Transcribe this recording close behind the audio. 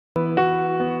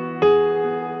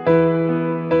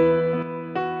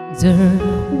There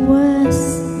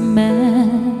was a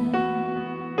man,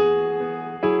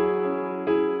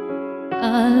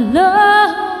 a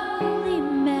lonely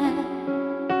man,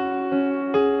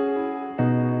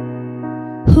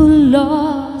 who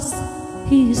lost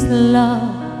his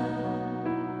love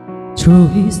through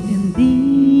his indifference.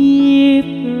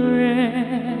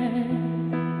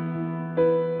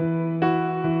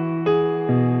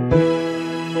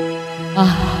 A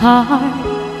heart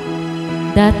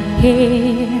that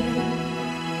cared,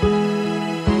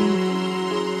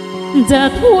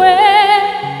 that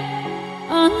went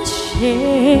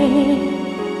unshared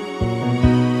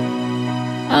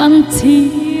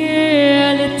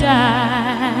until it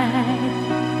died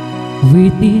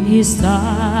within his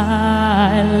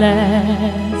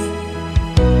silence.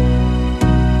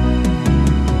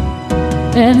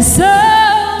 And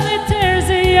solitaire's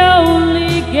the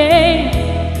only game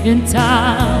in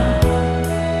town,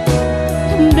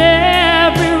 and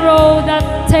every road that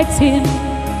takes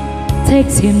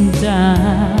him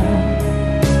down.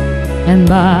 And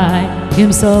by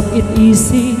himself it's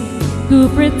easy to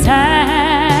pretend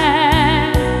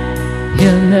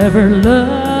he'll never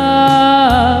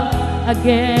love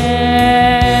again.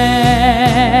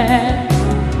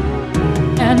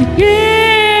 And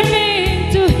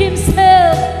giving to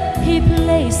himself, he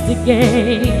plays the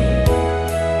game.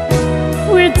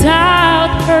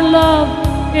 Without her love,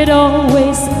 it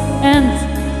always ends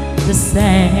the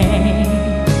same.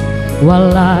 While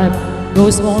life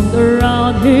goes on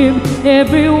around him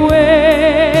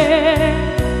everywhere,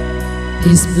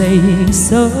 he's playing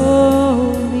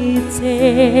solitaire.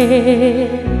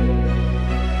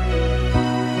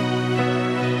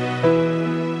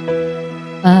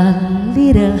 A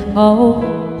little hope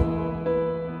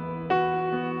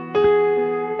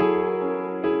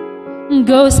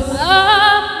goes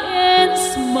up in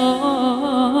smoke.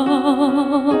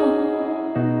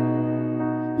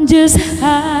 Just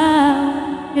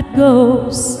how it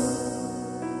goes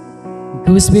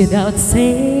without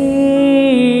saying.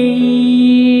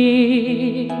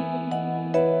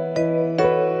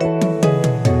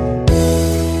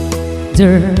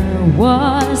 There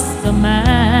was a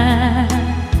man,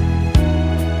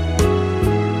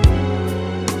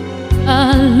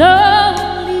 a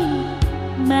lonely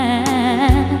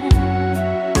man,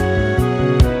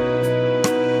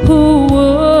 who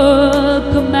would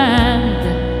command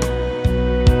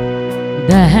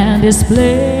the hand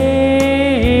display.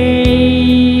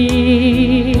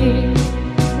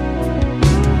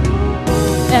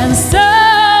 And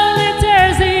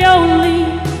solitaire's the only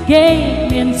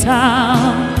game in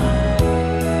town,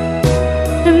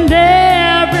 and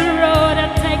every road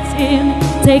that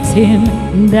takes him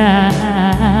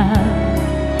down.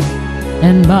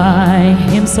 And by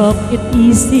himself it's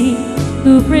easy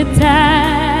to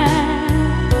pretend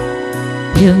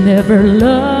he'll never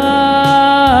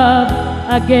love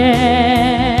again.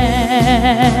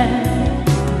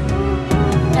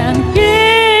 And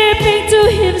keeping to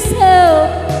himself,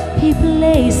 he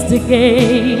plays the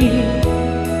game.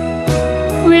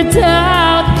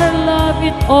 Without her love,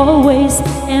 it always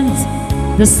ends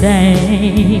the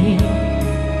same.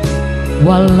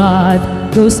 While life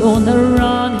goes on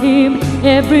around him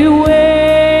everywhere,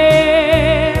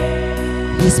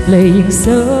 he's playing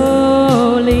solitaire.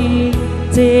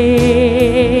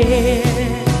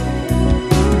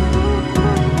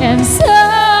 And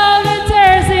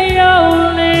solitaire's the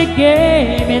only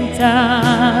game in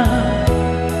town,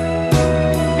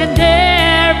 and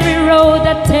every road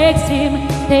that takes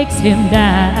him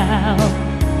down.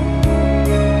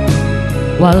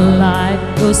 While life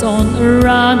goes on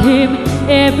around him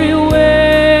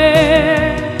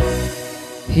everywhere,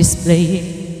 he's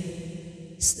playing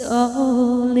solitaire.